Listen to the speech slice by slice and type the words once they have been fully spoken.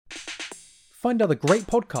Find other great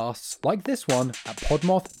podcasts like this one at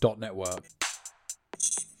podmoth.network.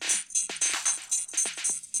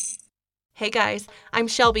 Hey guys, I'm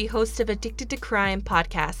Shelby, host of Addicted to Crime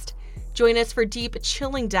podcast. Join us for deep,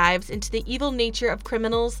 chilling dives into the evil nature of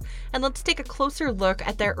criminals, and let's take a closer look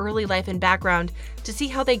at their early life and background to see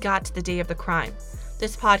how they got to the day of the crime.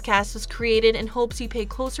 This podcast was created in hopes you pay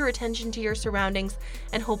closer attention to your surroundings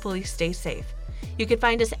and hopefully stay safe. You can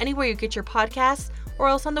find us anywhere you get your podcasts, or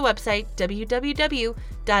else on the website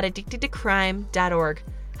www.addictedtocrime.org.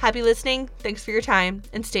 Happy listening, thanks for your time,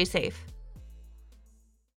 and stay safe.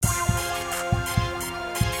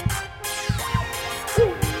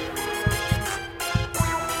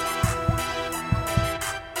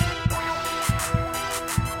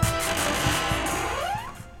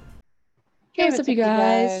 Hey, what's up, you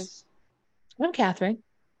guys? I'm Catherine.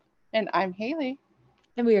 And I'm Haley.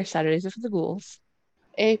 And we are Saturdays with the Ghouls,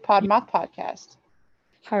 a Podmoth podcast.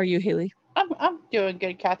 How are you, Haley? I'm doing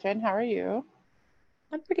good, Catherine. How are you?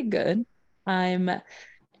 I'm pretty good. I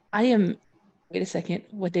am, wait a second,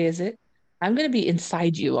 what day is it? I'm going to be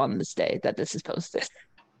inside you on this day that this is posted.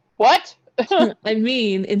 What? I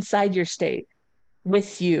mean, inside your state,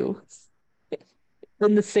 with you,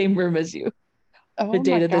 in the same room as you. Oh the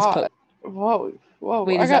day that this post. Whoa.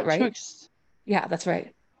 Wait, is that right? Yeah, that's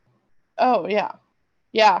right. Oh, yeah.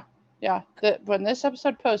 Yeah. When this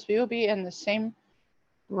episode posts, we will be in the same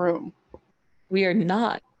room. We are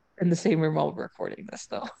not in the same room while we're recording this,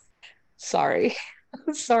 though. Sorry.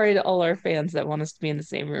 Sorry to all our fans that want us to be in the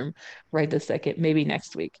same room right this second. Maybe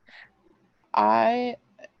next week. It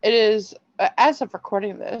is, as of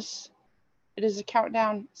recording this, it is a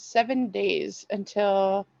countdown 7 days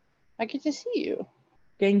until I get to see you.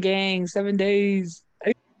 Gang, 7 days.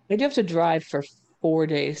 I do have to drive for 4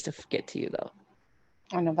 days to get to you, though.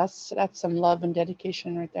 I know, that's some love and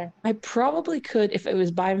dedication right there. I probably could, if it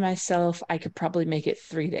was by myself, I could probably make it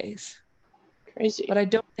 3 days. Crazy. But I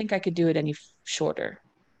don't think I could do it any shorter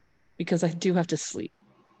because I do have to sleep.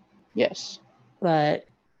 Yes. But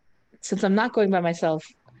since I'm not going by myself,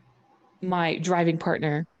 my driving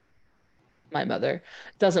partner, my mother,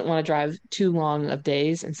 doesn't want to drive too long of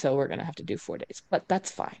days, and so we're going to have to do 4 days. But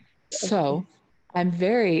that's fine. Okay. So I'm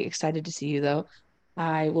very excited to see you, though.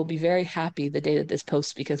 I will be very happy the day that this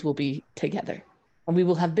posts because we'll be together. And we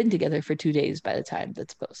will have been together for 2 days by the time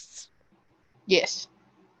this posts. Yes.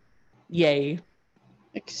 Yay.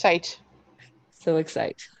 Excite. So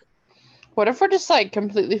excite. What if we're just like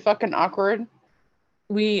completely fucking awkward?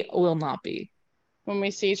 We will not be. When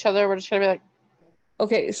we see each other, we're just gonna be like...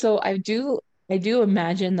 Okay, so I do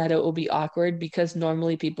imagine that it will be awkward because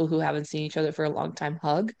normally people who haven't seen each other for a long time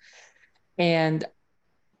hug. And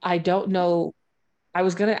I don't know. I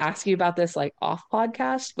was going to ask you about this like off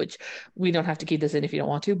podcast, which we don't have to keep this in if you don't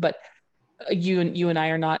want to, but you and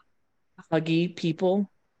I are not huggy people.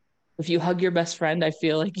 If you hug your best friend, I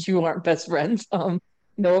feel like you aren't best friends.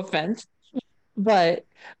 No offense. But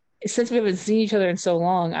since we haven't seen each other in so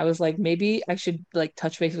long, I was like, maybe I should like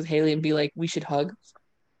touch base with Haley and be like, we should hug.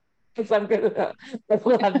 Because I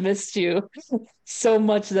will have missed you so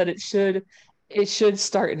much that it should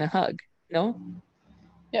start in a hug, no?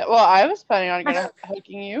 Yeah, well, I was planning on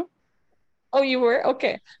hugging you. Oh, you were?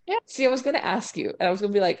 Okay. Yeah. See, I was going to ask you, and I was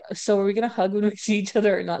going to be like, so are we going to hug when we see each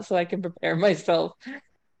other or not so I can prepare myself?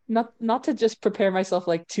 Not to just prepare myself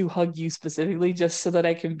like to hug you specifically, just so that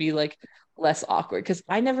I can be like less awkward. Because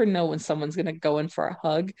I never know when someone's going to go in for a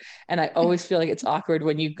hug. And I always feel like it's awkward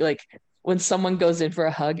when you like, when someone goes in for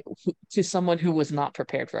a hug to someone who was not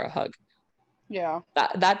prepared for a hug. Yeah.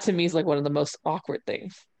 That to me is like one of the most awkward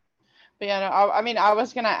things. But yeah, no, I mean, I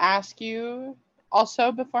was going to ask you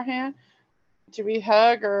also beforehand, do we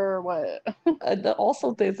hug or what?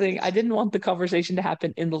 Also, the thing, I didn't want the conversation to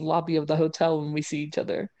happen in the lobby of the hotel when we see each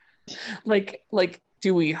other. Like,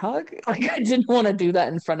 do we hug? Like, I didn't want to do that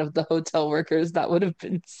in front of the hotel workers. That would have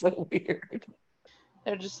been so weird.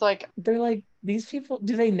 They're just like... They're like, these people,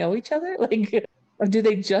 do they know each other? Like, or do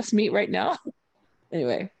they just meet right now?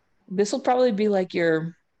 Anyway, this will probably be like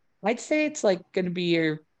I'd say it's like going to be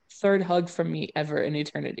your third hug from me ever in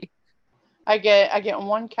eternity. I get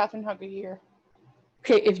one Catherine hug a year.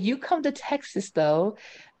 Okay, if you come to Texas though,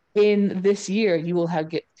 in this year you will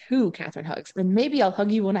get 2 Catherine hugs, and maybe I'll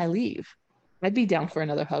hug you when I leave. I'd be down for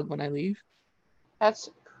another hug when I leave. That's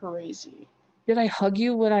crazy. Did I hug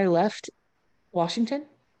you when I left Washington?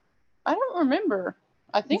 I don't remember.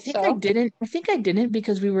 I think so. I think I didn't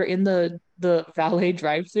because we were in the valet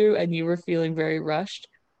drive-through and you were feeling very rushed.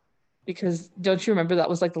 Because don't you remember that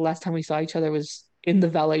was like the last time we saw each other was in the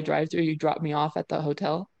valet drive-through. You dropped me off at the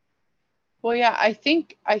hotel. Well, yeah, I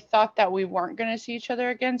thought that we weren't going to see each other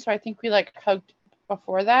again, so I think we like hugged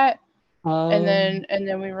before that. And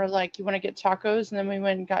then we were like, you want to get tacos? And then we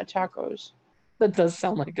went and got tacos. That does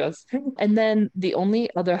sound like us. And then the only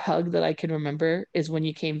other hug that I can remember is when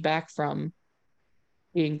you came back from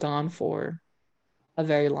being gone for a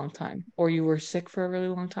very long time, or you were sick for a really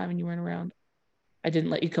long time and you weren't around. I didn't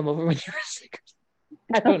let you come over when you were sick.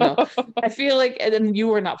 I don't know. I feel like, and then you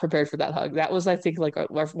were not prepared for that hug. That was, I think, like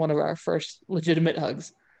one of our first legitimate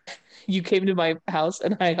hugs. You came to my house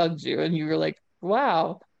and I hugged you, and you were like,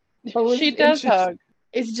 "Wow, that was She does interesting." hug.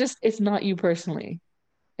 It's not you personally.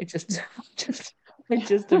 It just, I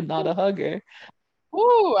just am not a hugger.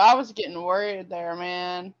 Ooh, I was getting worried there,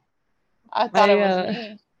 man. I thought I it was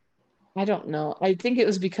me. I don't know. I think it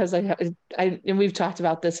was because and we've talked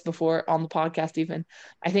about this before on the podcast even.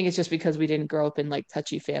 I think it's just because we didn't grow up in like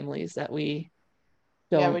touchy families that we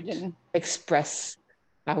Yeah, we don't didn't. express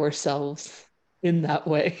ourselves in that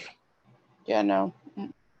way. Yeah, no.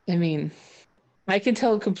 I mean, I can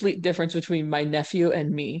tell a complete difference between my nephew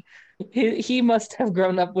and me. He must have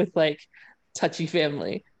grown up with like touchy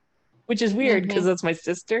family, which is weird because Mm-hmm. that's my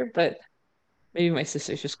sister, but maybe my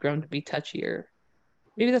sister's just grown to be touchier.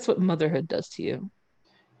 Maybe that's what motherhood does to you.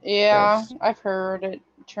 Yeah, Gross. I've heard it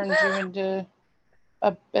turns you into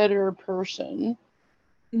a better person.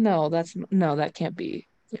 No, that can't be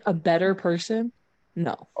a better person.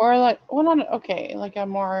 No, Or like, well, not okay, like a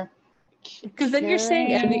more because then you're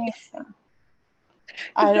saying any. caring. Because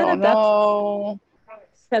I then don't know.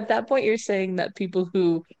 at that point you're saying that people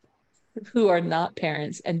who are not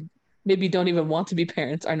parents and maybe don't even want to be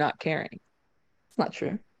parents are not caring. It's not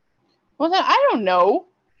true. Well, then I don't know.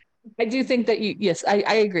 I do think that yes, I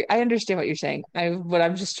agree. I understand what you're saying. But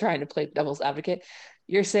I'm just trying to play devil's advocate.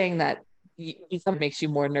 You're saying that something makes you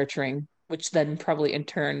more nurturing, which then probably in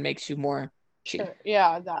turn makes you more she. Sure.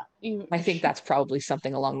 Yeah, that you. I think that's probably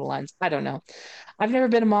something along the lines. I don't know. I've never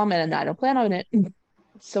been a mom and I don't plan on it.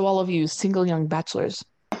 So all of you single young bachelors,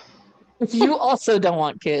 if you also don't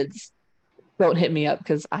want kids, don't hit me up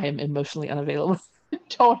because I am emotionally unavailable.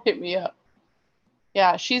 Don't hit me up.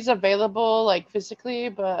 Yeah, she's available like physically,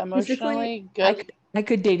 but Physically, emotionally I good. could, I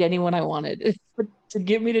could date anyone I wanted. But to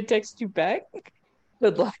get me to text you back,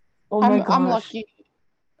 good luck. Oh my I'm gosh. lucky.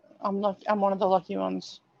 I'm lucky. I'm one of the lucky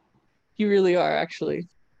ones. You really are, actually.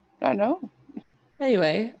 I know.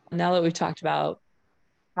 Anyway, now that we've talked about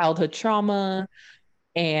childhood trauma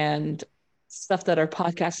and stuff that our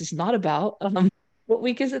podcast is not about, what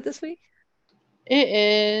week is it this week? It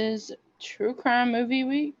is True Crime Movie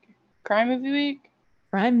Week. Crime Movie Week.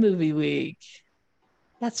 Crime Movie Week.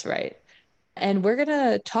 That's right. And we're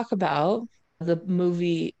gonna talk about the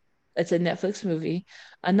movie. It's a Netflix movie.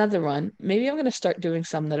 Another one. Maybe I'm gonna start doing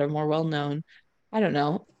some that are more well known. I don't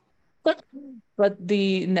know. But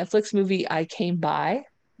the Netflix movie I Came By,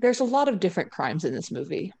 there's a lot of different crimes in this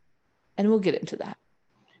movie, and we'll get into that.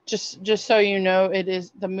 Just so you know, it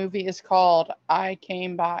is the movie is called I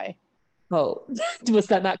Came By. Oh, was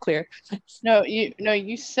that not clear? No,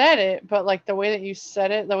 you said it, but like the way that you said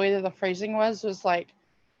it, the way that the phrasing was like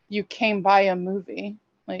you came by a movie.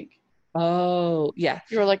 Like Oh, yeah.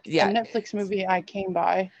 you were like a Yeah. Netflix movie I came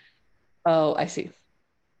by. Oh, I see.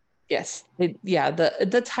 Yes. Yeah,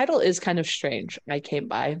 the title is kind of strange. I Came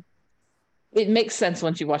By. It makes sense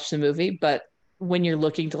once you watch the movie, but when you're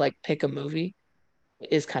looking to like pick a movie,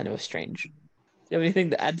 it is kind of a strange. Do you have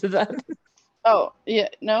anything to add to that? Oh yeah,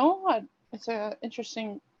 no, it's a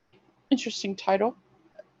interesting title.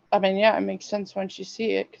 I mean, yeah, it makes sense once you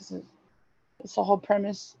see it because it's the whole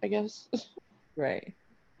premise, I guess. Right.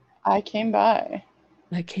 I came by.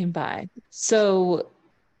 I Came By. So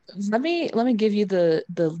let me give you the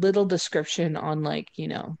little description on like,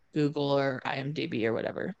 Google or IMDb or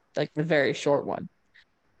whatever, like the very short one,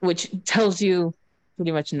 which tells you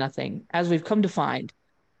pretty much nothing. As we've come to find,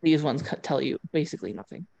 these ones tell you basically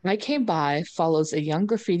nothing. I Came By follows a young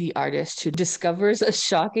graffiti artist who discovers a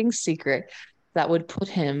shocking secret that would put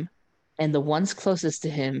him and the ones closest to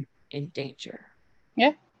him in danger.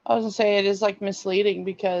 Yeah, I was gonna say it is like misleading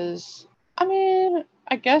because I mean,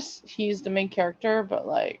 I guess he's the main character, but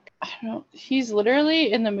like I don't know, he's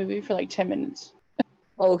literally in the movie for like 10 minutes.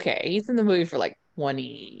 Okay, he's in the movie for like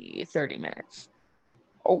 20, 30 minutes,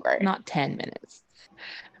 Okay. not 10 minutes.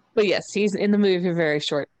 But yes, he's in the movie for a very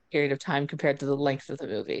short period of time compared to the length of the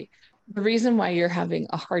movie. The reason why you're having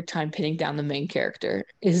a hard time pinning down the main character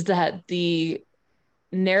is that the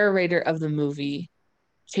narrator of the movie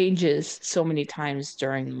changes so many times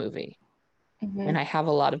during the movie. Mm-hmm. And I have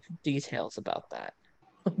a lot of details about that.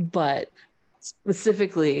 But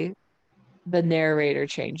specifically, the narrator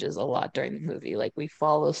changes a lot during the movie. Like we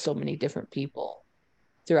follow so many different people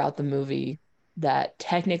throughout the movie that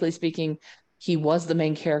technically speaking, he was the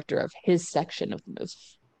main character of his section of the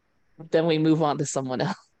movie. then we move on to someone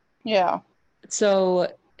else. Yeah.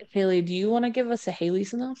 So, Haley, do you want to give us a Haley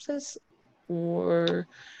synopsis? Or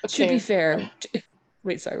to be Okay. fair,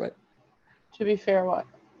 wait, sorry, what? To be fair, what?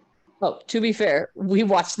 Oh, to be fair, we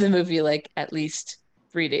watched the movie like at least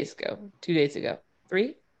 3 days ago, 2 days ago. Three?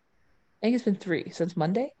 I think it's been three since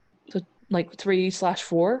Monday. So like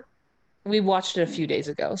 3/4. We watched it a few days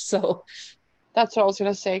ago. So That's what I was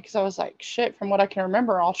gonna say because I was like, shit. From what I can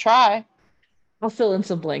remember, I'll try. I'll fill in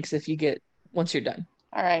some blanks if you get once you're done,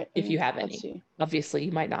 All right. if you have Let's any. see. Obviously,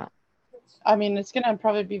 you might not. I mean, it's gonna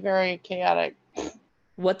probably be very chaotic.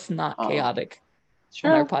 What's not chaotic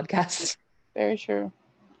on our True. podcast? Very true.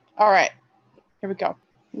 All right. Here we go.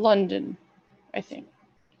 London, I think.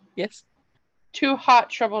 Yes. Two hot,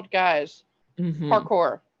 troubled guys. Mhm.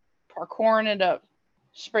 Parkouring it up.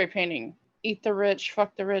 Spray painting. Eat the rich,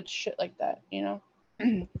 fuck the rich, shit like that, you know?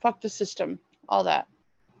 Fuck the system. All that.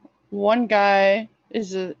 One guy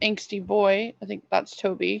is an angsty boy. I think that's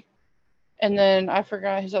Toby. And then I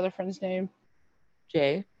forgot his other friend's name.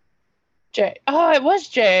 Jay. Jay. Oh, it was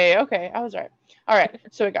Jay. Okay, I was right. All right.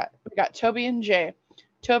 So we got Toby and Jay.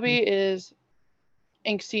 Toby is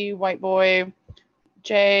angsty white boy.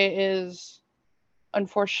 Jay is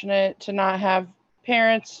unfortunate to not have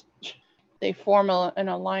parents. They form an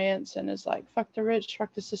alliance and is like, fuck the rich,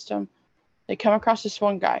 fuck the system. They come across this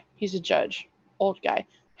one guy. He's a judge, old guy,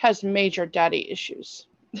 has major daddy issues.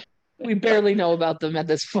 We barely know about them at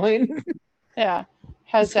this point. Yeah,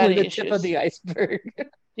 has It's only daddy the issues. tip of the iceberg.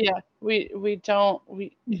 Yeah,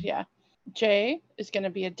 yeah. Jay is gonna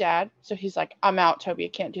be a dad, so he's like, I'm out, Toby. I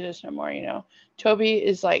can't do this no more, you know. Toby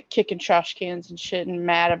is like kicking trash cans and shit and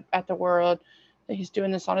mad at the world that he's doing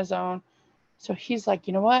this on his own. So he's like,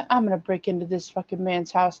 you know what? I'm gonna break into this fucking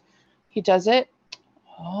man's house. He does it.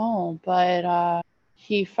 Oh, but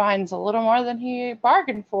he finds a little more than he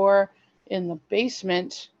bargained for in the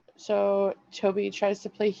basement. So Toby tries to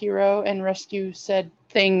play hero and rescue said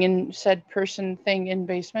person thing in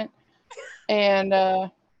basement. And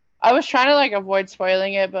I was trying to like avoid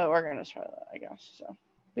spoiling it, but we're gonna spoil it, I guess. So,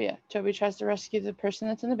 but yeah, Toby tries to rescue the person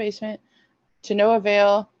that's in the basement. To no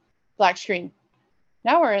avail. Black screen.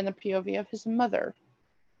 Now we're in the POV of his mother,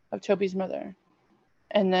 of Toby's mother.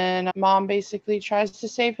 And then mom basically tries to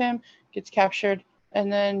save him, gets captured,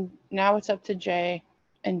 and then now it's up to Jay.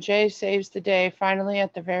 And Jay saves the day finally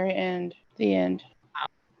at the very end. The end.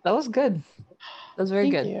 That was good. That was very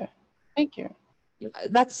good. Thank you.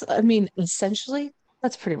 That's, I mean, essentially,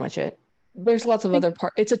 that's pretty much it. There's lots of other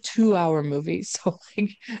parts. It's a 2-hour movie, so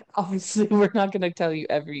like obviously we're not going to tell you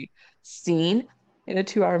every scene in a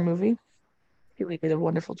 2-hour movie. You did a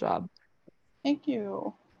wonderful job. Thank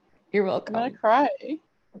you. You're welcome. I'm gonna cry.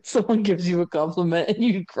 Someone gives you a compliment and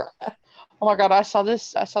you cry. Oh my god, I saw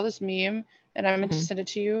this meme and I meant to send it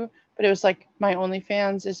to you, but it was like my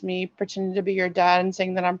OnlyFans is me pretending to be your dad and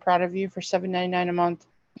saying that I'm proud of you for $7.99 a month.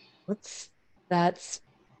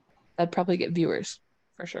 That'd probably get viewers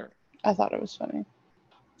for sure. I thought it was funny.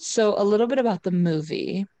 So a little bit about the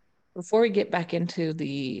movie before we get back into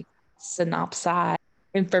the synopsis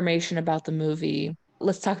information about the movie.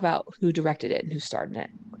 Let's talk about who directed it and who starred in it.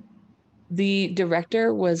 The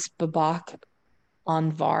director was Babak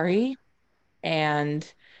Anvari, and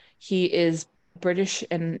he is British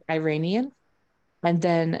and Iranian. And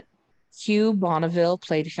then Hugh Bonneville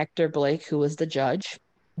played Hector Blake, who was the judge.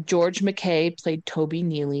 George McKay played Toby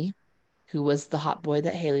Neely, who was the hot boy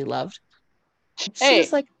that Haley loved. She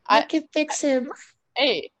was like, I can fix him.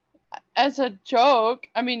 Hey, as a joke,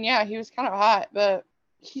 I mean, yeah, he was kind of hot, but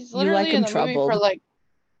he's literally in the movie for like,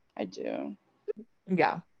 I do.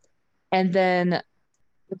 Yeah. And then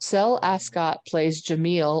Marcel Ascot plays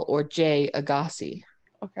Jamil or Jay Agassi.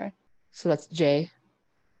 Okay. So that's Jay.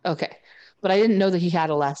 Okay. But I didn't know that he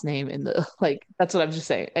had a last name in the, like, that's what I'm just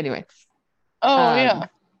saying. Anyway. Oh, yeah.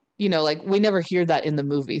 You know, like, we never hear that in the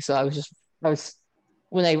movie. So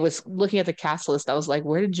when I was looking at the cast list, I was like,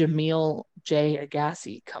 where did Jamil Jay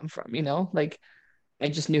Agassi come from? You know, like, I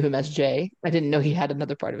just knew him as Jay. I didn't know he had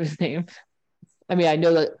another part of his name. I mean, I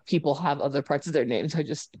know that people have other parts of their names. I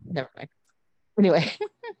just, never mind. Anyway,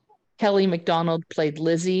 Kelly MacDonald played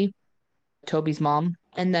Lizzie, Toby's mom.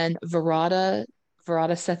 And then Varada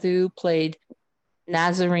Sethu played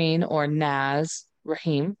Nazarene or Naz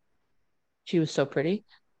Rahim. She was so pretty.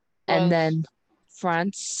 And then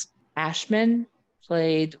France Ashman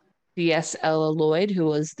played D.S. Ella Lloyd, who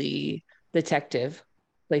was the detective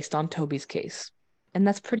placed on Toby's case. And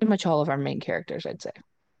that's pretty much all of our main characters, I'd say.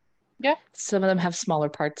 Yeah. Some of them have smaller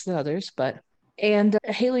parts than others, and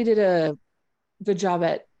Haley did a good job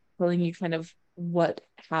at telling you kind of what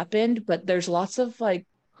happened, but there's lots of like,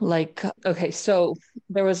 okay, so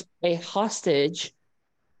there was a hostage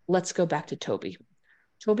let's go back to Toby.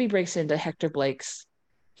 Toby breaks into Hector Blake's.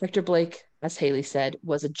 Hector Blake, as Haley said,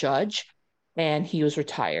 was a judge and he was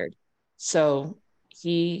retired. So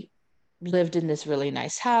he lived in this really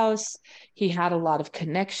nice house. He had a lot of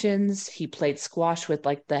connections. He played squash with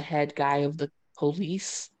like the head guy of the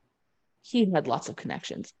police. He had lots of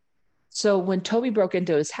connections. So when Toby broke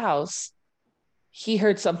into his house, he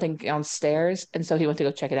heard something downstairs. And so he went to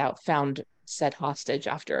go check it out, found said hostage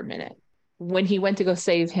after a minute. When he went to go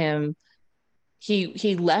save him,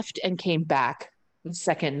 he left and came back the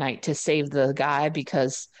second night to save the guy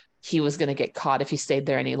because he was going to get caught if he stayed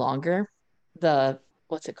there any longer.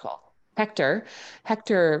 What's it called?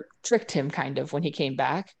 Hector tricked him kind of when he came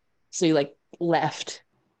back. So he like left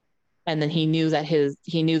and then he knew that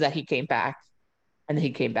he came back and then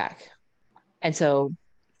he came back. And so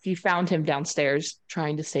he found him downstairs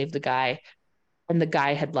trying to save the guy. And the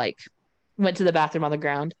guy had like went to the bathroom on the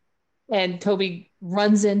ground. And Toby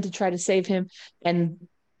runs in to try to save him and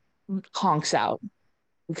honks out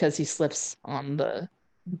because he slips on the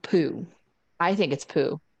poo. I think it's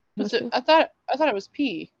poo. I thought it was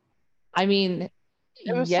pee. I mean,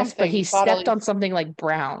 It was yes, but he bodily. stepped on something like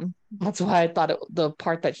brown. That's why I thought the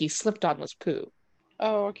part that he slipped on was poo.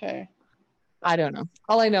 Oh, okay. I don't know.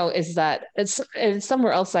 All I know is that it's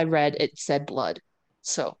somewhere else I read it said blood.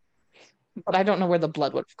 So, but I don't know where the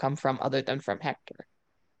blood would have come from other than from Hector.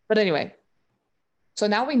 But anyway, so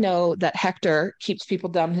now we know that Hector keeps people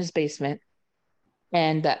down in his basement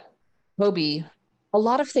and that Toby, a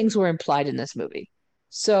lot of things were implied in this movie.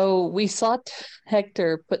 So we saw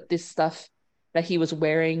Hector put this stuff that he was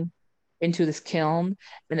wearing into this kiln,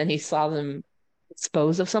 and then he saw them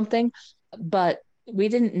dispose of something, but we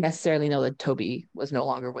didn't necessarily know that Toby was no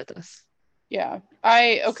longer with us. Yeah.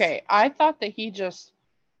 I thought that he just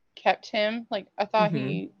kept him. Like I thought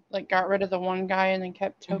he like got rid of the one guy and then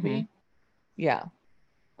kept Toby. Yeah.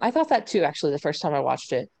 I thought that too, actually, the first time I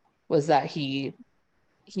watched it, was that he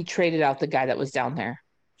traded out the guy that was down there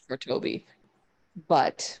for Toby.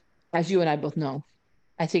 But as you and I both know,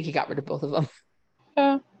 I think he got rid of both of them.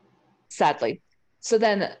 Yeah. Sadly. So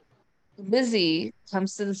then Lizzie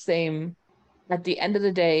comes to the same, at the end of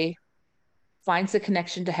the day, finds the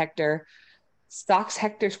connection to Hector, stalks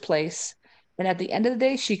Hector's place, and at the end of the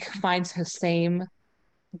day, she finds her same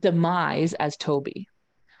demise as Toby.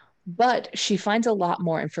 But she finds a lot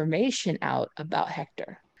more information out about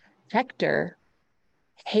Hector. Hector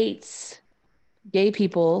hates gay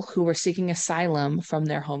people who were seeking asylum from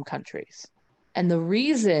their home countries. And the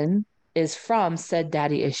reason is from said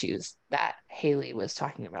daddy issues that Haley was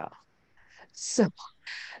talking about. So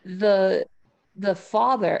his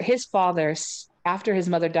father, after his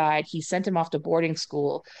mother died, he sent him off to boarding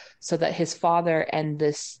school so that his father and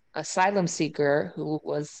this asylum seeker who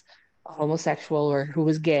was a homosexual or who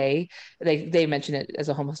was gay, they mention it as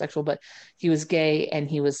a homosexual, but he was gay and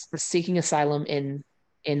he was seeking asylum in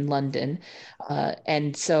London.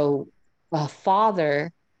 And so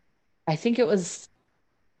father, I think it was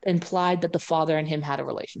implied that the father and him had a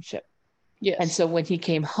relationship. Yes. And so when he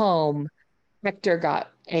came home, Hector got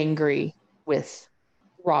angry with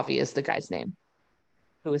Ravi, is the guy's name,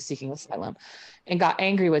 who was seeking asylum, and got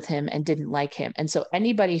angry with him and didn't like him. And so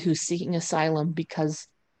anybody who's seeking asylum because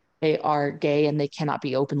they are gay and they cannot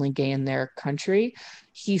be openly gay in their country,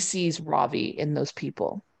 he sees Ravi in those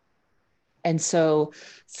people. And so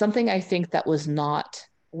something I think that was not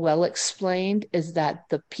well explained is that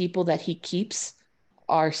the people that he keeps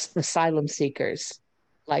are asylum seekers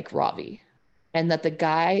like Ravi. And that the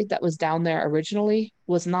guy that was down there originally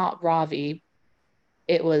was not Ravi,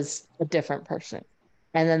 it was a different person.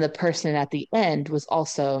 And then the person at the end was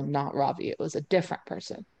also not Ravi, it was a different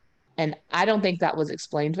person. And I don't think that was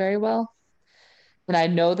explained very well. And I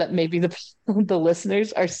know that maybe the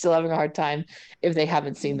listeners are still having a hard time if they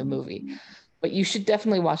haven't seen the movie. But you should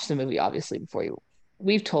definitely watch the movie, obviously, before you.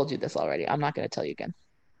 We've told you this already. I'm not going to tell you again.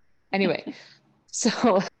 Anyway,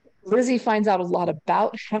 so Lizzie finds out a lot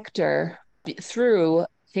about Hector through, I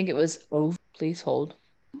think it was, please hold.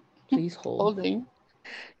 Please hold. Holding.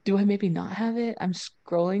 Do I maybe not have it? I'm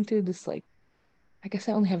scrolling through this, like, I guess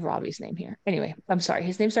I only have Robbie's name here. Anyway, I'm sorry.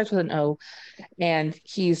 His name starts with an O, and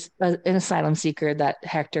he's an asylum seeker that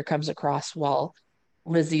Hector comes across while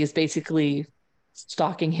Lizzie is basically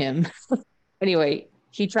stalking him. Anyway,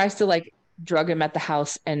 he tries to like drug him at the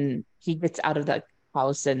house, and he gets out of the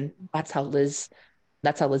house, and that's how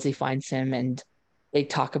Lizzie finds him, and they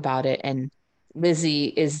talk about it. And Lizzie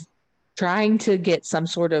is trying to get some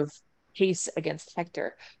sort of case against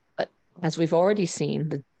Hector, but as we've already seen,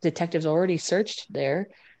 the detectives already searched there.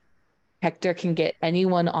 Hector can get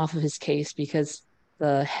anyone off of his case because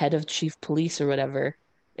the head of chief police or whatever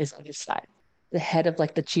is on his side. the head of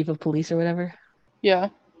like the chief of police or whatever, Yeah.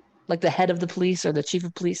 like the head of the police or the chief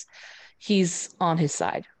of police, he's on his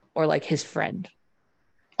side or like his friend.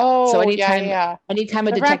 So Oh, yeah, anytime, yeah. anytime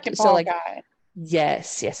a The detective, so racquetball like, guy.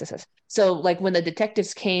 yes, yes, yes, yes. So like when the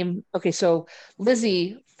detectives came, okay, so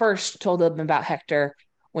Lizzie first told them about Hector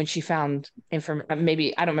when she found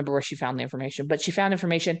maybe I don't remember where she found the information, but she found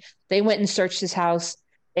information. They went and searched his house,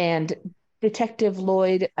 and Detective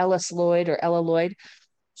Lloyd, Ellis Lloyd or Ella Lloyd,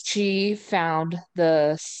 she found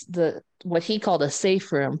the what he called a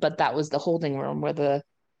safe room, but that was the holding room where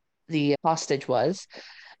the hostage was.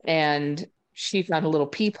 And she found a little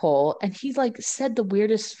peephole, and he like said the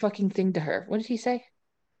weirdest fucking thing to her. What did he say?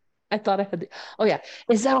 I thought I had oh yeah,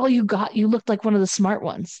 is that all you got? You looked like one of the smart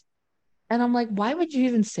ones. And I'm like, why would you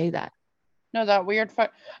even say that? No, that weird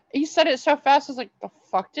fuck. He said it so fast. I was like, the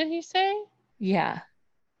fuck did he say? Yeah.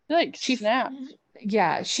 He like She snapped.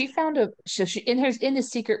 yeah, she found a so she in his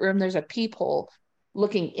secret room, there's a peephole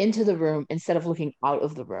looking into the room instead of looking out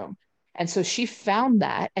of the room. And so she found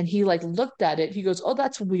that and he like looked at it. He goes, "Oh,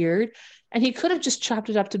 that's weird." And he could have just chopped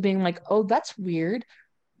it up to being like, "Oh, that's weird."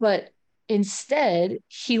 But instead,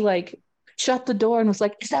 he like shut the door and was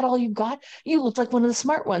like, "Is that all you got? You look like one of the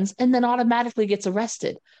smart ones." And then automatically gets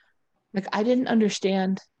arrested. Like I didn't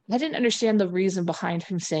understand the reason behind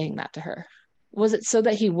him saying that to her. Was it so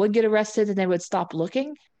that he would get arrested and they would stop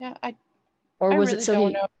looking? Yeah, Or I was it really so don't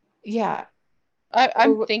he, know. yeah,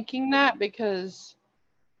 I'm or thinking that because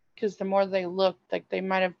the more they looked, like they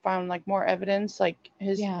might have found like more evidence, like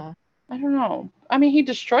his. yeah, I don't know. I mean, he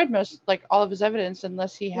destroyed most like all of his evidence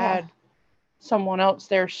unless he yeah, had someone else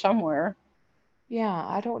there somewhere. yeah,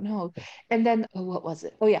 I don't know. And then, oh, what was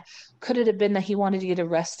it? Oh, yeah. Could it have been that he wanted to get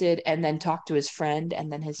arrested and then talk to his friend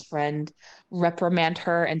and then his friend reprimand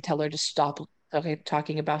her and tell her to stop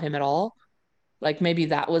talking about him at all? Like maybe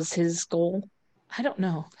that was his goal. I don't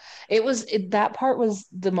know. That part was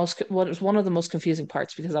what was one of the most confusing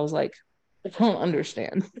parts because I was like, I don't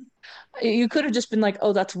understand. You could have just been like,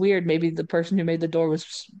 oh, that's weird. Maybe the person who made the door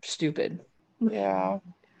was stupid. Yeah.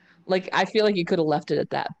 Like, I feel like you could have left it at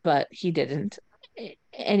that, but he didn't.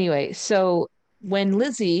 Anyway, so when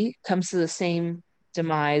Lizzie comes to the same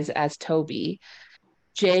demise as Toby,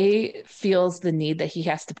 Jay feels the need that he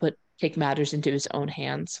has to take matters into his own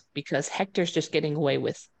hands because Hector's just getting away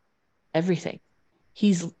with everything.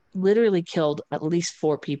 He's literally killed at least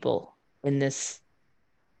four people in this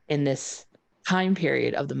time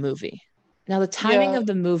period of the movie. Now, the timing Yeah. of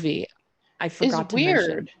the movie, I Is forgot to mention.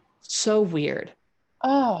 weird. So weird.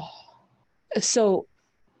 Oh. So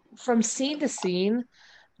from scene to scene,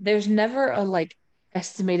 there's never a like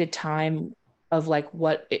estimated time of like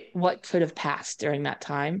what could have passed during that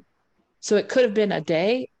time. So it could have been a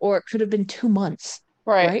day or it could have been 2 months,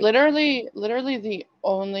 Right. right? Literally the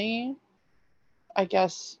only, I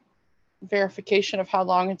guess, verification of how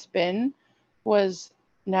long it's been was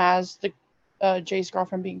Naz, the Jay's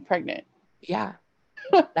girlfriend, being pregnant. Yeah.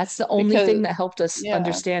 That's the only Because thing that helped us yeah,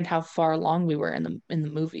 understand how far along we were in the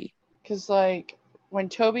movie. because like when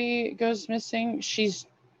Toby goes missing, she's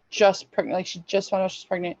just pregnant. Like she just found out she's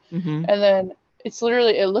pregnant, Hmm. and then it's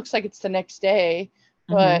literally it looks like it's the next day,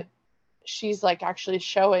 Hmm. but she's like actually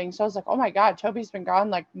showing. So I was like, oh my god, Toby's been gone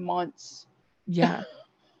like months, Yeah.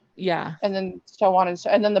 Yeah. and then so on and so,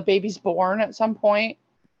 and then the baby's born at some point.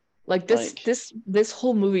 Like this Like this this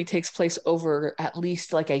whole movie takes place over at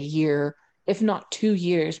least like a year, if not 2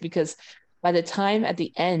 years, because by the time at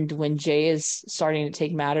the end when Jay is starting to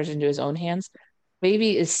take matters into his own hands,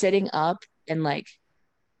 baby is sitting up and like,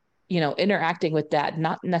 interacting with dad,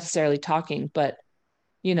 not necessarily talking, but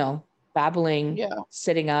babbling, yeah,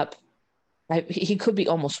 sitting up. He could be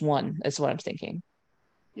almost one, is what I'm thinking.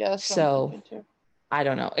 yeah, that's what I'm So thinking too. I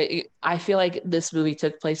don't know. I feel like this movie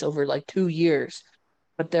took place over like 2 years,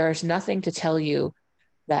 but there's nothing to tell you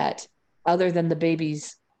that other than the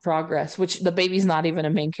baby's progress, which the baby's not even a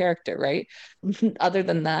main character, right? Other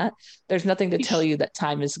than that, there's nothing to He tell sh- you that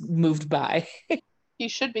time has moved by. he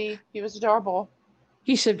should be. He was adorable.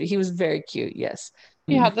 He should be. He was very cute, yes.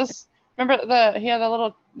 He had this. Remember he had the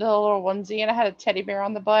little onesie and it had a teddy bear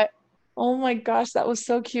on the butt. Oh my gosh, that was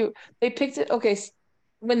so cute. They picked it. Okay,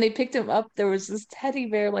 when they picked him up, there was this teddy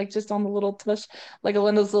bear like just on the little tush, like one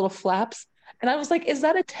of those little flaps. And I was like, "Is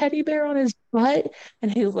that a teddy bear on his butt?"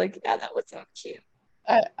 And he was like, "Yeah, that was so cute."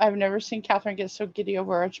 I've never seen Catherine get so giddy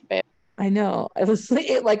over a bear. I know. I was like,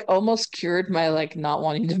 it like almost cured my like not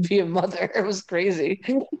wanting to be a mother. It was crazy.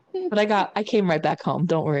 But I came right back home.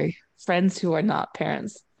 Don't worry. Friends who are not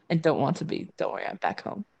parents and don't want to be, don't worry, I'm back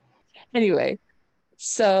home. Anyway,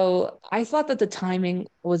 so I thought that the timing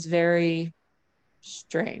was very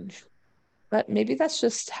strange. But maybe that's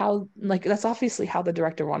just how, like, that's obviously how the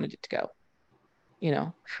director wanted it to go.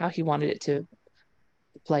 how he wanted it to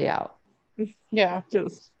play out. Yeah.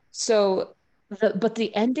 So, but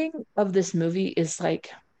the ending of this movie is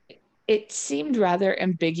like, it seemed rather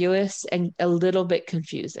ambiguous and a little bit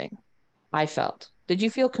confusing, I felt. Did you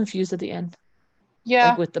feel confused at the end? Yeah.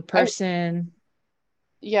 Like with the person?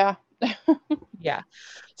 Yeah. Yeah.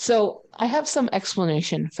 So I have some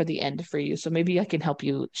explanation for the end for you. So maybe I can help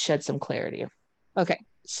you shed some clarity. Okay.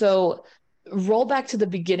 So roll back to the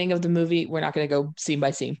beginning of the movie. We're not going to go scene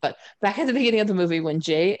by scene, but back at the beginning of the movie when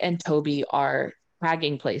Jay and Toby are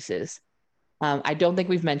tagging places. I don't think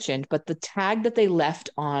we've mentioned, but the tag that they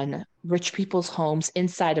left on rich people's homes,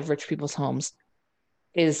 inside of rich people's homes,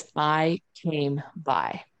 is "I came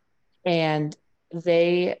by." And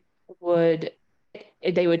they would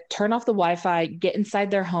they would turn off the Wi-Fi, get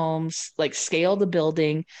inside their homes, like scale the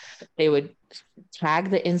building. They would tag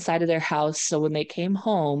the inside of their house. So when they came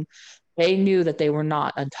home, they knew that they were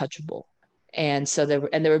not untouchable. And so there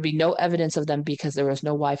would be no evidence of them because there was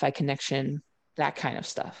no Wi-Fi connection, that kind of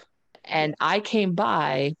stuff. And "I came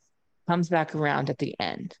by" comes back around at the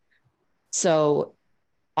end. So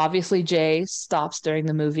obviously Jay stops during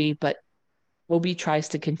the movie, but Toby tries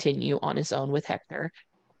to continue on his own with Hector.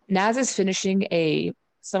 Naz is finishing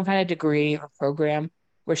some kind of degree or program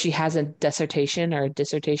where she has a dissertation,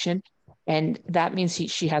 and that means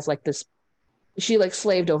she has like this. She like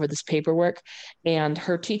slaved over this paperwork, and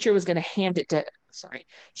her teacher was going to hand it to. Sorry,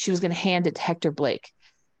 she was going to hand it to Hector Blake,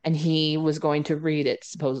 and he was going to read it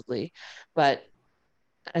supposedly,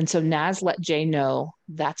 and so Naz let Jay know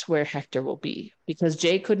that's where Hector will be because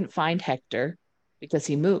Jay couldn't find Hector because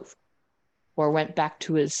he moved or went back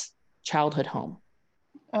to his childhood home.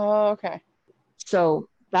 Oh, okay. So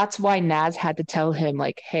that's why Naz had to tell him,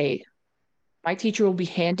 like, hey, my teacher will be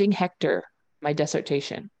handing Hector my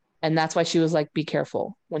dissertation. And that's why she was like, be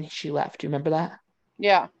careful when she left. Do you remember that?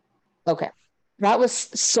 Yeah. Okay. That was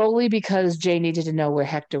solely because Jay needed to know where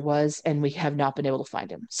Hector was, and we have not been able to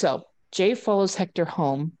find him. So Jay follows Hector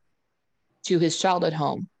home to his childhood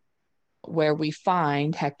home, where we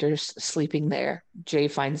find Hector sleeping there. Jay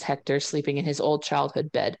finds Hector sleeping in his old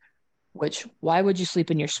childhood bed, which, why would you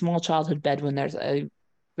sleep in your small childhood bed when there's a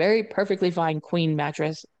very perfectly fine queen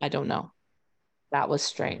mattress? I don't know. That was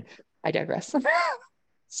strange. I digress.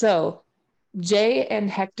 So Jay and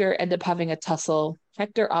Hector end up having a tussle.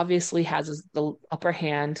 Hector obviously has the upper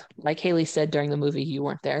hand. Like Haley said during the movie, you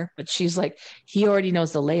weren't there, but she's like, he already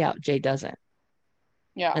knows the layout. Jay doesn't.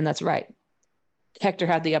 Yeah. And that's right. Hector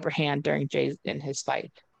had the upper hand during Jay in his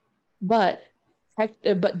fight. But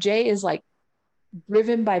Jay is like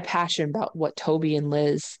driven by passion about what Toby and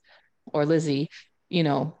Liz or Lizzie,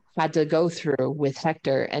 had to go through with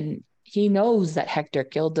Hector. And he knows that Hector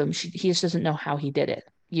killed them. He just doesn't know how he did it,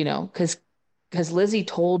 because Lizzie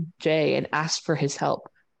told Jay and asked for his help.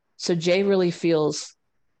 So Jay really feels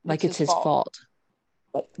like it's his fault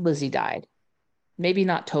that Lizzie died. Maybe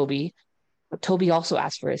not Toby, but Toby also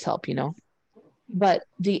asked for his help, But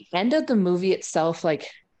the end of the movie itself, like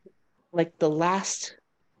the last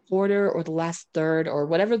quarter or the last third or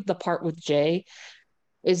whatever the part with Jay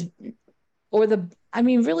is,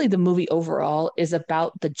 really the movie overall is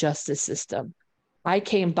about the justice system. I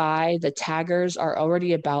came by, the taggers are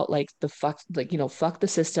already about like fuck the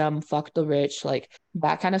system, fuck the rich, like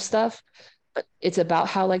that kind of stuff. But it's about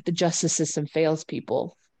how like the justice system fails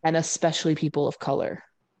people, and especially people of color.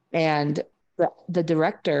 And the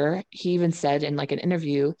director, he even said in like an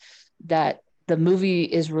interview that the movie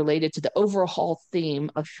is related to the overall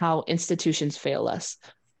theme of how institutions fail us,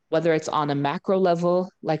 whether it's on a macro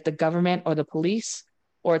level, like the government or the police,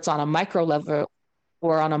 or it's on a micro level,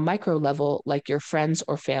 like your friends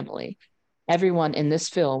or family. Everyone in this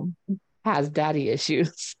film has daddy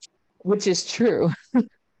issues, which is true.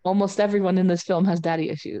 Almost everyone in this film has daddy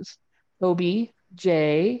issues. Toby,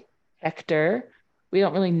 Jay, Hector, we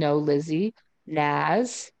don't really know Lizzie,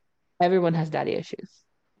 Naz, everyone has daddy issues.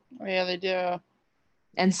 Oh, yeah, they do.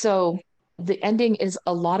 And so the ending is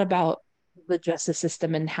a lot about the justice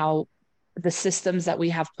system and how the systems that we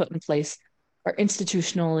have put in place are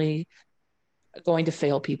institutionally going to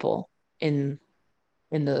fail people in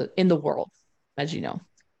the world, as you know.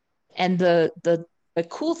 And the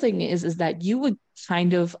cool thing is that you would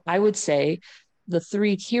I would say the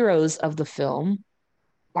three heroes of the film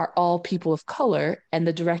are all people of color, and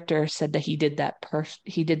the director said that he did that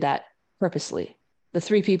purposely. The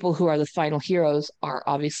three people who are the final heroes are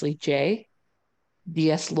obviously Jay,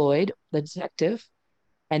 D.S. Lloyd, the detective,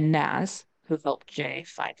 and Naz, who helped Jay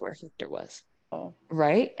find where Hector was. Oh.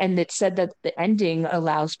 Right? And it said that the ending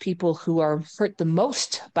allows people who are hurt the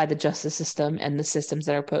most by the justice system and the systems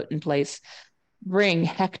that are put in place, bring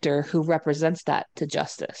Hector, who represents that, to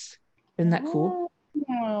justice. Isn't that cool?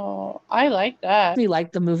 Oh, I like that. Me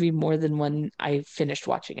like the movie more than when I finished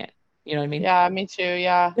watching it. You know what I mean? Yeah, me too.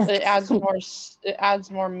 Yeah, it adds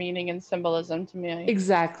more meaning and symbolism to me. To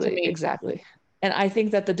Exactly, me. exactly. And I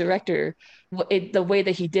think that the director, the way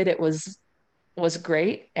that he did it was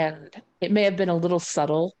great, and it may have been a little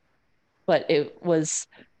subtle, but it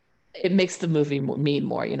makes the movie mean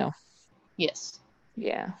more, you know? Yes.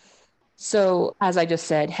 Yeah. So, as I just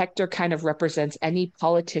said, Hector kind of represents any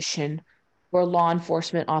politician or law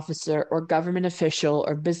enforcement officer or government official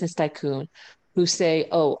or business tycoon who say,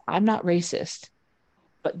 "Oh, I'm not racist,"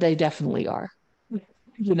 but they definitely are.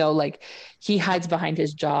 You know, like he hides behind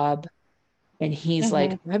his job and he's Hmm.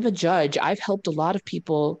 like, "I'm a judge. I've helped a lot of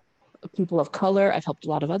people, people of color. I've helped a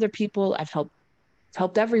lot of other people. I've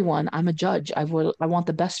helped everyone. I'm a judge. I want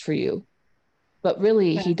the best for you." But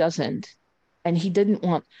really, he doesn't. And he didn't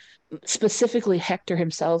want, specifically Hector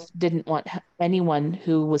himself didn't want anyone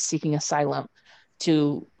who was seeking asylum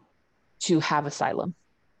to have asylum,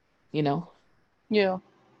 you know? Yeah.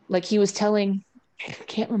 Like he was telling, I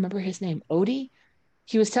can't remember his name, Odie?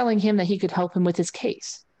 He was telling him that he could help him with his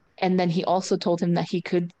case. And then he also told him that he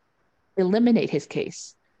could eliminate his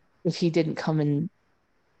case if he didn't come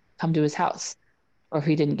to his house or if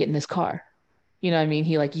he didn't get in his car. You know what I mean?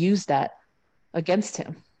 He like used that against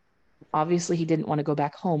him. Obviously, he didn't want to go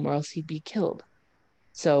back home or else he'd be killed.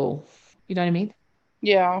 So, you know what I mean?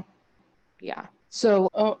 Yeah. Yeah. So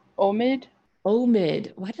Omid.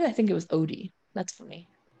 Omid, why did I think it was Odie? That's funny.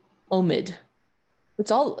 Omid.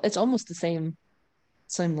 It's almost the same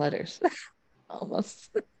letters. Almost.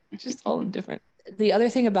 Just all different. The other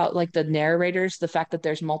thing about like the narrators, the fact that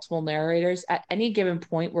there's multiple narrators, at any given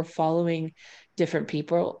point we're following different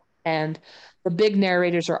people. And the big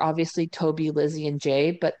narrators are obviously Toby, Lizzie, and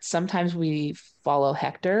Jay, but sometimes we follow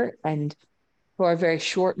Hector, and for a very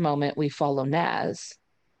short moment we follow Naz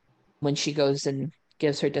when she goes and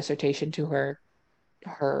gives her dissertation to her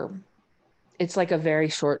it's like a very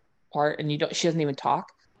short part and you don't she doesn't even talk,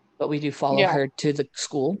 but we do follow Yeah. her to the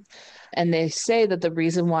school. And they say that the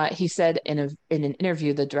reason why he said in an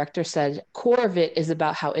interview, the director said, core of it is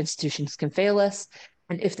about how institutions can fail us.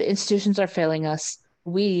 And if the institutions are failing us,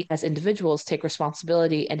 we as individuals take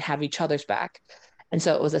responsibility and have each other's back. And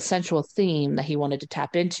so it was a central theme that he wanted to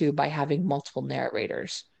tap into by having multiple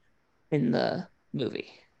narrators in the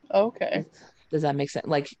movie. Okay. Does that make sense?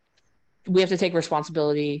 Like we have to take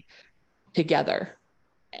responsibility together.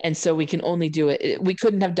 And so we can only do it. We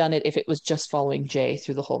couldn't have done it if it was just following Jay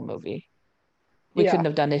through the whole movie. We Yeah. couldn't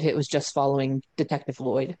have done it if it was just following Detective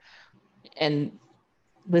Lloyd. And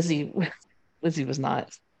Lizzie Lizzie was not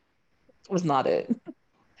it.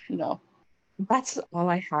 No. That's all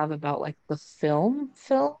I have about like the film,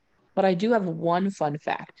 but I do have one fun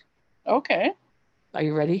fact. Okay. Are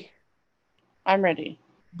you ready? I'm ready.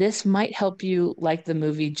 This might help you like the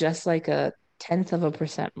movie just like a tenth of a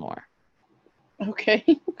percent more. Okay.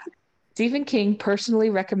 Stephen King personally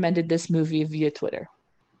recommended this movie via Twitter.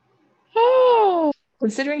 Oh,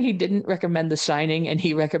 Considering he didn't recommend The Shining and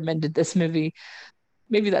he recommended this movie,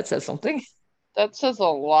 maybe that says something, that says a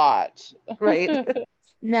lot. right?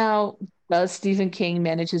 Now, does Stephen King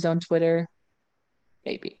manage his own Twitter?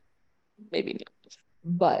 Maybe, maybe not.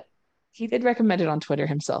 But he did recommend it on Twitter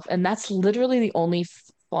himself, and that's literally the only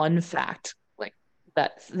fun fact, like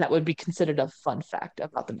that would be considered a fun fact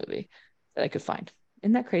about the movie that I could find.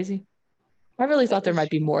 Isn't that crazy? I really That thought there is, might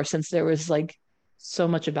be more since there was like so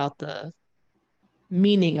much about the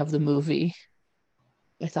meaning of the movie.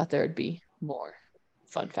 I thought there would be more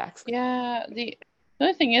fun facts. yeah. The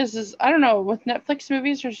only thing is I don't know. With Netflix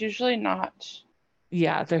movies, there's usually not.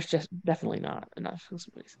 Yeah, there's just definitely not enough.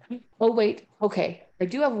 Oh, wait. Okay. I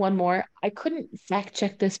do have one more. I couldn't fact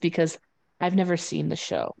check this because I've never seen the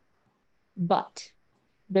show, but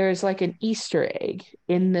there's like an Easter egg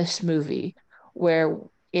in this movie where,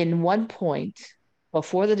 in one point,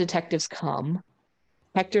 before the detectives come,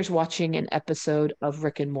 Hector's watching an episode of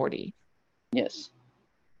Rick and Morty. Yes.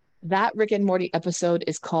 That Rick and Morty episode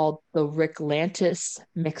is called the Ricklantis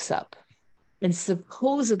Mix-Up. And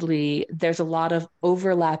supposedly there's a lot of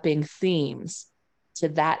overlapping themes to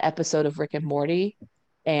that episode of Rick and Morty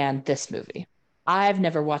and this movie. I've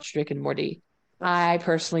never watched Rick and Morty. I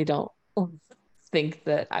personally don't think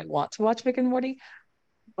that I want to watch Rick and Morty,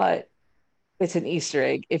 but it's an Easter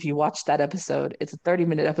egg. If you watch that episode, it's a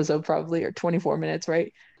 30-minute episode probably or 24 minutes,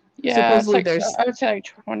 right? Yeah, it's Supposedly like there's I would say like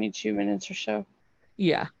 22 minutes or so.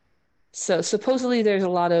 yeah. So supposedly there's a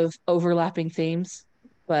lot of overlapping themes,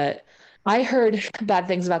 but I heard bad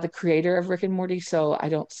things about the creator of Rick and Morty, so I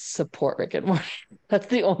don't support Rick and Morty. That's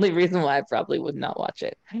the only reason why I probably would not watch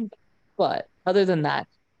it. But other than that,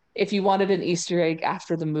 if you wanted an Easter egg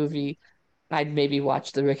after the movie, I'd maybe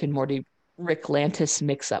watch the Rick and Morty Rick Lantis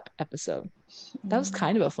mix-up episode. That was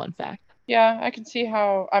kind of a fun fact. Yeah, I can see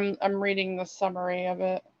how I'm reading the summary of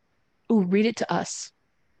it. Ooh, read it to us.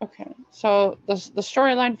 Okay, so the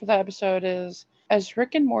storyline for that episode is as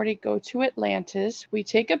Rick and Morty go to Atlantis, we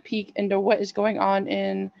take a peek into what is going on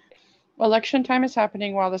in election time is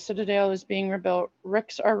happening while the Citadel is being rebuilt.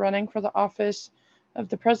 Ricks are running for the office of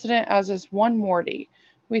the president, as is one Morty.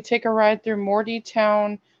 We take a ride through Morty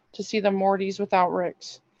Town to see the Mortys without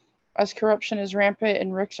Ricks. As corruption is rampant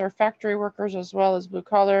and Ricks are factory workers as well as blue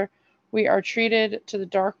collar, we are treated to the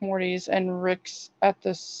Dark Mortys and Ricks at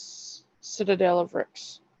the Citadel of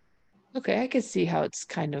Ricks. Okay, I could see how it's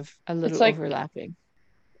kind of a little like- overlapping.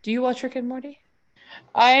 Do you watch Rick and Morty?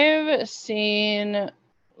 I've seen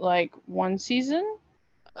like one season.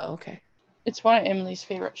 Oh, okay. It's one of Emily's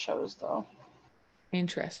favorite shows, though.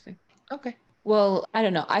 Interesting. Okay. Well, I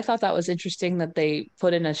don't know. I thought that was interesting that they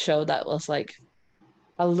put in a show that was like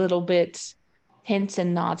a little bit hints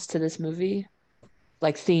and nods to this movie,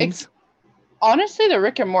 like themes. Honestly, the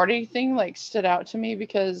Rick and Morty thing like stood out to me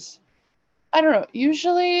because I don't know.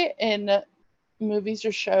 Usually in movies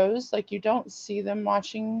or shows, like you don't see them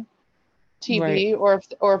watching TV, Right.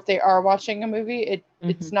 or if they are watching a movie, it's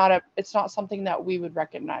Mhm. not something that we would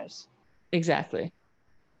recognize. Exactly.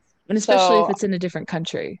 And especially if So it's in a different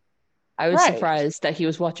country. I was right, surprised that he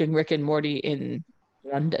was watching Rick and Morty in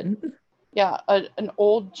London. yeah, an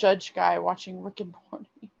old judge guy watching Rick and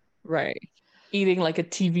Morty. Right. Eating like a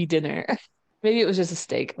TV dinner. Maybe it was just a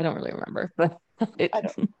steak. I don't really remember, but it I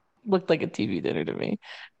don't. looked like a TV dinner to me.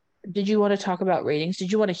 Did you want to talk about ratings?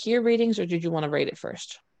 Did you want to hear ratings or did you want to rate it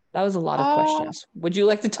first? That was a lot of questions. Would you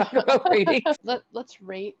like to talk about ratings? Let's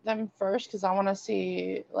rate them first because I want to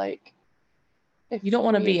see like if You don't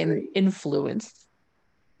want to we be agree. influenced.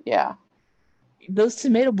 Yeah, Those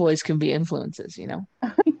tomato boys can be influences, you know?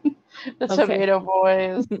 the Okay. Tomato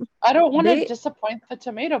Boys. I don't want to They- disappoint the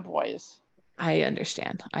Tomato Boys. I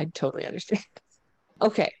understand. I totally understand.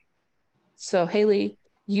 Okay. So, Haley,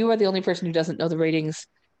 you are the only person who doesn't know the ratings.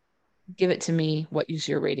 Give it to me. What is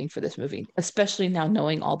your rating for this movie? Especially now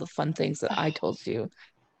knowing all the fun things that I told you,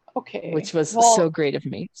 Okay. which was well, so great of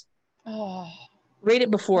me. oh, Rate it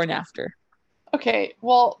before and after. okay.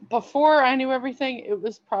 Well, before I knew everything, it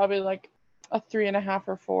was probably like a 3.5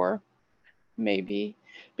 or 4, maybe,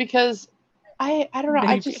 because I don't know.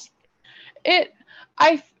 Maybe.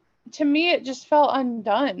 To me it just felt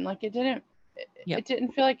undone. Like it didn't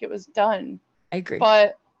feel like it was done. I agree.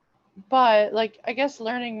 But like I guess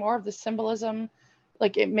learning more of the symbolism,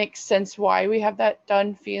 like it makes sense why we have that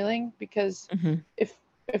done feeling because Mhm.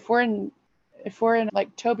 if we're in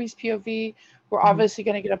like Toby's POV, we're Mhm. obviously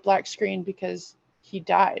going to get a black screen because he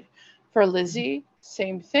died. For Lizzie,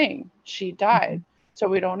 same thing. She died. So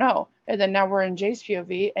we don't know. And then now we're in Jay's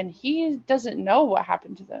POV and he doesn't know what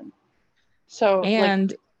happened to them. So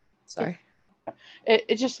And sorry.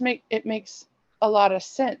 it just makes a lot of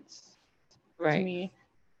sense to Right. me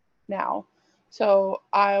now. So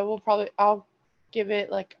I'll give it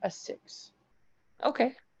like a 6.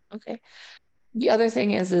 Okay. Okay. The other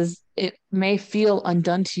thing is it may feel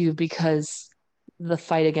undone to you because the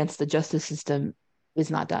fight against the justice system is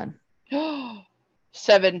not done.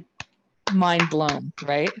 7. Mind blown,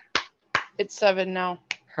 right? It's 7 now.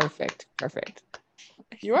 Perfect. Perfect.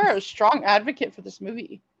 You are a strong advocate for this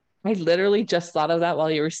movie. I literally just thought of that while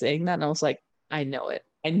you were saying that, and I was like, I know it.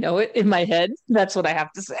 I know it in my head. That's what I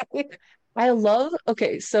have to say.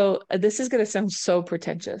 Okay, so this is going to sound so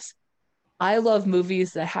pretentious. I love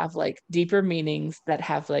movies that have like deeper meanings, that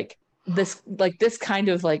have like this kind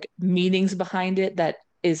of like meanings behind it that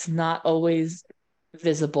is not always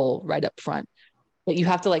visible right up front, that you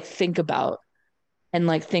have to like think about, and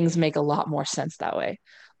like things make a lot more sense that way.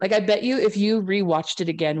 Like I bet you if you rewatched it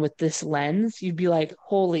again with this lens, you'd be like,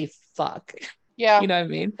 holy fuck. Yeah, You know what I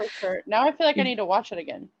mean? for sure. Now I feel like I need to watch it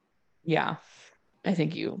again. Yeah. I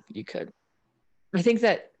think you could. I think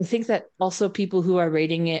that also people who are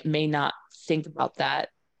rating it may not think about that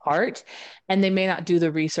part, and they may not do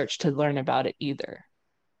the research to learn about it either.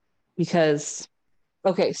 Because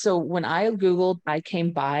okay, so when I Googled I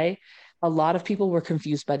Came By, a lot of people were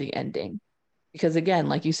confused by the ending. Because again,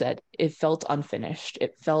 like you said, it felt unfinished,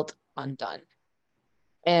 it felt undone.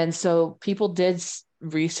 And so people did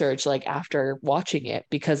research like after watching it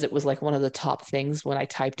because it was like one of the top things when I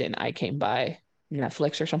typed in I Came By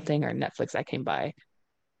Netflix or something, or Netflix I Came By.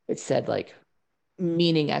 It said like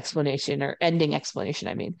meaning explanation or ending explanation,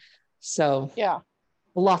 I mean. So Yeah.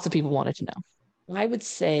 lots of people wanted to know. I would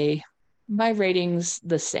say my rating's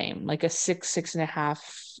the same, like a 6,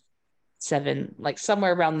 6.5, 7, like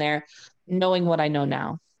somewhere around there, knowing what I know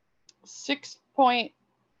now. 6.7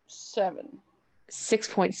 7.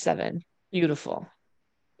 6.7. Beautiful.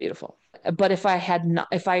 Beautiful. But if I had not,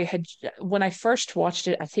 when I first watched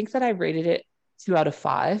it, I think that I rated it 2 out of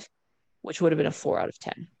 5, which would have been a 4 out of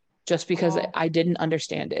 10, just because Oh. I didn't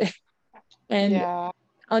understand it. And Yeah.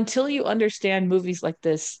 until you understand movies like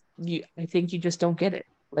this, I think you just don't get it.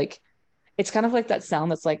 Like, it's kind of like that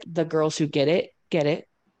sound that's like the girls who get it,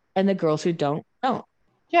 and the girls who don't.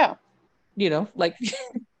 Yeah. Like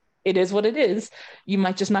it is what it is. You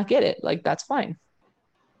might just not get it. Like, that's fine.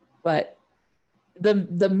 But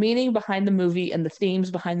the meaning behind the movie and the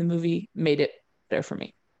themes behind the movie made it there for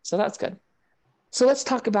me. So that's good. So let's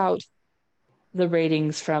talk about the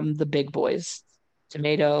ratings from the big boys.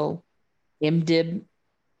 Tomato, IMDb,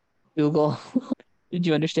 Google. Did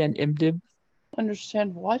you understand IMDb?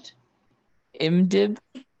 Understand what? IMDb,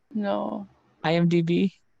 No.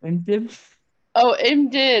 IMDb, IMDb. Oh,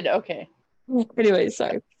 did. Okay. Anyway,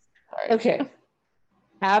 sorry. Sorry. Okay.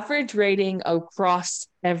 Average rating across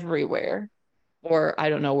everywhere, or I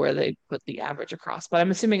don't know where they put the average across, but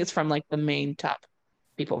I'm assuming it's from like the main top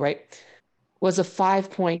people, right? Was a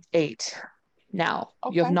 5.8. Now,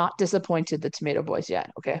 you have Okay. not disappointed the Tomato Boys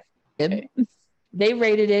yet, okay? Okay. They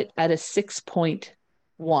rated it at a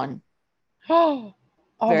 6.1. Oh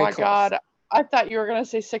Very my close. God. I thought you were going to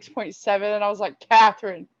say 6.7, and I was like,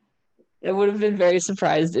 Catherine. I would have been very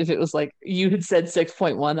surprised if it was like you had said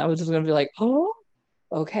 6.1. I was just going to be like, oh,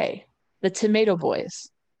 okay. The Tomato Boys.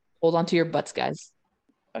 Hold on to your butts, guys.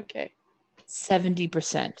 Okay.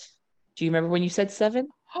 70%. Do you remember when you said 7?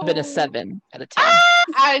 Been a 7 out of 10.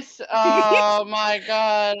 Oh my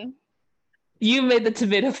God. You made the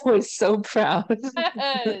Tomato Boys so proud.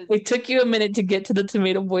 Yes. It took you a minute to get to the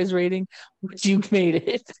Tomato Boys rating, but you made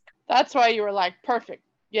it. That's why you were like, perfect.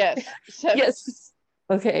 Yes. 7. Yes.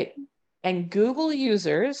 Okay. And Google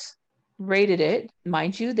users rated it,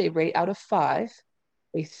 mind you, they rate out of 5,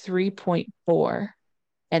 a 3.4.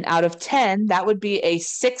 And out of 10, that would be a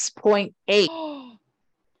 6.8.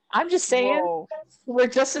 I'm just saying, Whoa. we're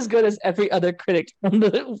just as good as every other critic on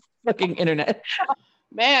the fucking internet.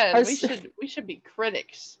 Man, Our- we should be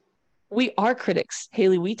critics. We are critics.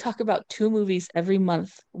 Haley, we talk about 2 movies every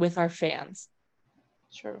month with our fans.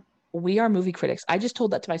 True. We are movie critics. I just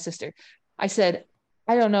told that to my sister. I said,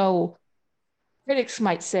 I don't know. Critics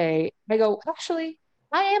might say, I go, actually,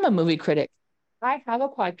 I am a movie critic. I have a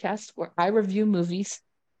podcast where I review movies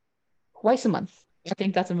twice a month. I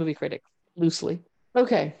think that's a movie critic, loosely.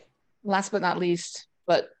 Okay. Last but not least,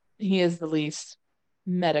 but he is the least,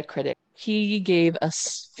 Metacritic. He gave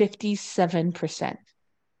us 57% to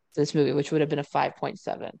this movie, which would have been a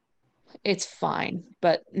 5.7. It's fine,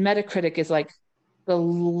 but Metacritic is like the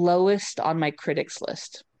lowest on my critics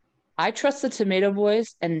list. I trust the Tomato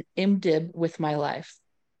Boys and IMDb with my life,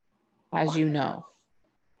 as you know.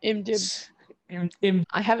 IMDb.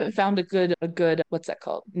 I haven't found a good what's that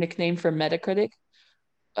called, nickname for Metacritic,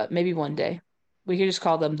 but maybe one day. We could just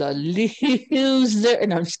call them the loser.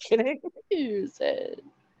 No, I'm just kidding. Use it.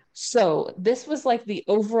 So this was like the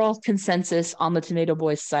overall consensus on the Tomato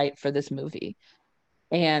Boys site for this movie.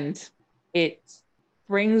 And it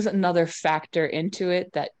brings another factor into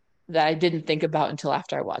it that I didn't think about until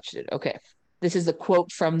after I watched it. Okay. This is a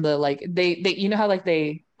quote from the like they you know how like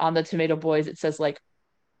they on the Tomato Boys it says like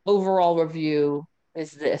overall review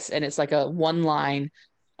is this, and it's like a one line,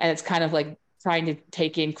 and it's kind of like trying to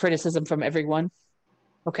take in criticism from everyone.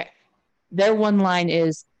 Okay. Their one line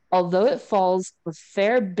is, although it falls a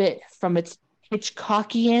fair bit from its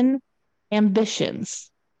Hitchcockian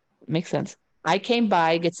ambitions. Makes sense. I Came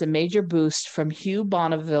By gets a major boost from Hugh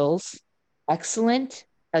Bonneville's excellent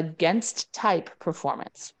against type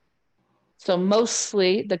performance. So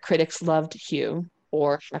mostly the critics loved Hugh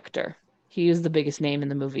or Hector. He is the biggest name in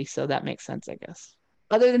the movie, so that makes sense, I guess.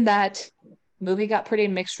 Other than that, movie got pretty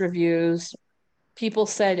mixed reviews. People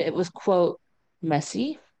said it was, quote,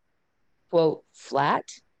 messy, quote, flat,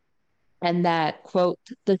 and that, quote,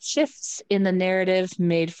 the shifts in the narrative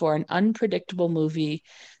made for an unpredictable movie,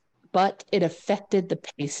 but it affected the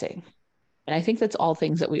pacing. And I think that's all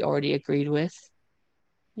things that we already agreed with.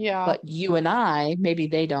 Yeah. But you and I, maybe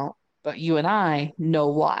they don't, but you and I know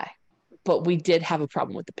why. But we did have a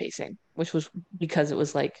problem with the pacing, which was because it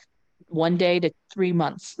was like 1 day to 3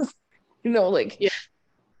 months. Like, Yeah.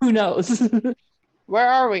 Who knows? Where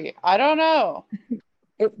are we? I don't know.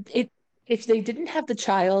 If they didn't have the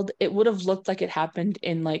child, it would have looked like it happened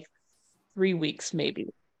in like 3 weeks,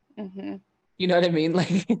 maybe. Mm-hmm. You know what I mean?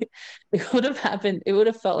 Like it would have happened. It would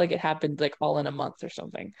have felt like it happened like all in a month or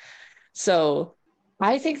something. So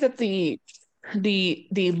I think that the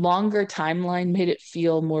longer timeline made it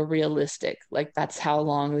feel more realistic. Like that's how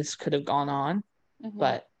long this could have gone on. Mm-hmm.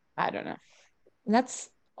 But I don't know. And that's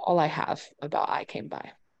all I have about I Came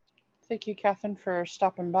By. Thank you, Catherine, for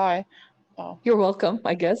stopping by. Oh, You're welcome,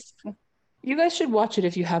 I guess. You guys should watch it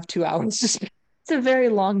if you have 2 hours. It's a very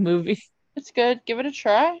long movie. it's good. Give it a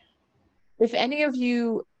try. If any of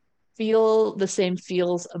you feel the same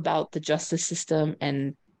feels about the justice system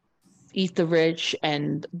and Eat the Rich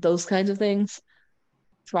and those kinds of things,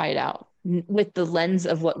 try it out with the lens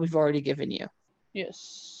of what we've already given you.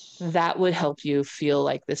 Yes. That would help you feel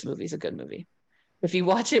like this movie's a good movie. If you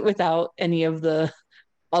watch it without any of the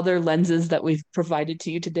other lenses that we've provided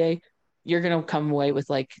to you today, you're gonna come away with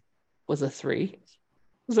like, was a 3. It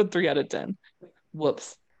was a 3 out of 10.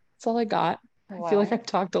 Whoops. That's all I got. I feel like Wow. I've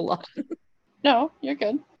talked a lot. No, you're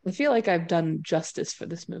good. I feel like I've done justice for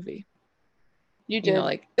this movie. You You did. know,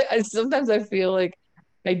 like sometimes I feel like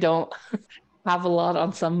I don't have a lot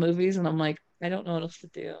on some movies, and I'm like, I don't know what else to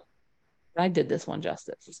do. I did this one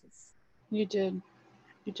justice. You did.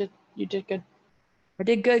 You did good. I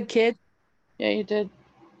did good, kid. Yeah, you did.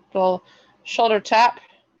 Little shoulder tap.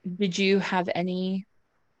 Did you have anything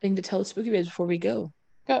to tell the Spooky Babes before we go?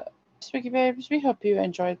 Go, Spooky Babes. We hope you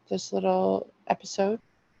enjoyed this little episode.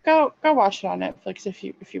 Go watch it on Netflix if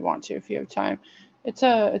you want to, if you have time. It's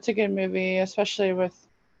a good movie, especially with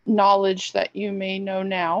knowledge that you may know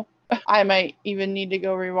now. I might even need to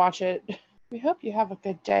go rewatch it. We hope you have a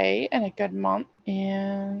good day and a good month.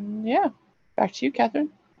 And yeah, back to you, Catherine.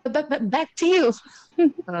 Back to you.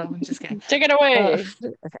 I'm just kidding. Take it away.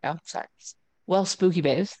 Okay, oh, sorry. Well, Spooky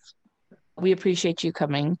Babes, we appreciate you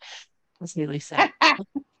coming, as Haley said.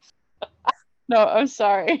 No, I'm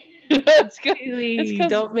sorry. It's good. Haley, 'cause-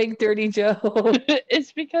 don't make dirty jokes.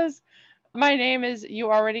 It's because my name is You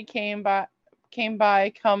Already Came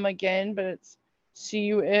By, Come Again, but it's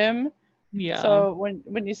CUM. Yeah. So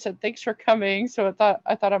when you said thanks for coming, so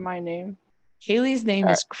I thought of my name. Haley's name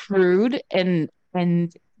is crude and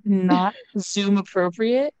not Zoom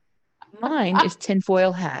appropriate. Mine is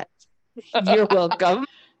tinfoil hat. You're welcome.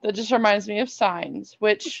 That just reminds me of Signs,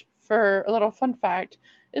 which, for a little fun fact,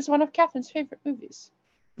 is one of Catherine's favorite movies.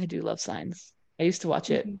 I do love Signs. I used to watch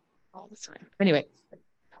it Mhm. all the time. Anyway,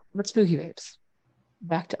 but Spooky Babes,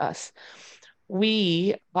 back to us.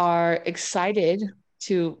 We are excited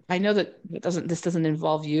to, I know that this doesn't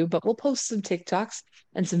involve you, but we'll post some TikToks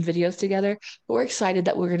and some videos together. But we're excited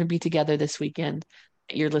that we're going to be together this weekend.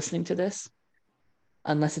 You're listening to this,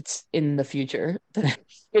 unless it's in the future.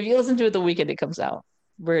 If you listen to it the weekend it comes out,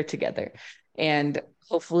 we're together. And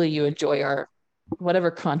hopefully you enjoy our whatever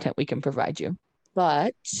content we can provide you.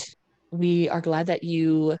 But we are glad that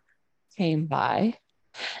you came by.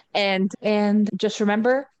 And just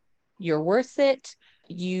remember, you're worth it.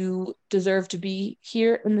 You deserve to be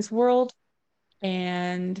here in this world.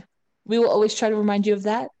 And we will always try to remind you of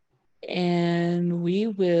that. And we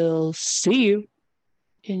will see you.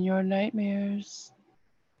 In your nightmares.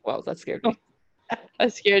 Wow, that scared me. I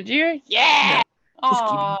scared you? Yeah! just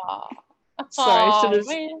kidding. Aww. Sorry,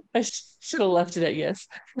 Man. I should have left it at yes.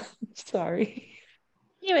 Sorry.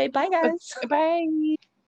 Anyway, bye guys. Bye.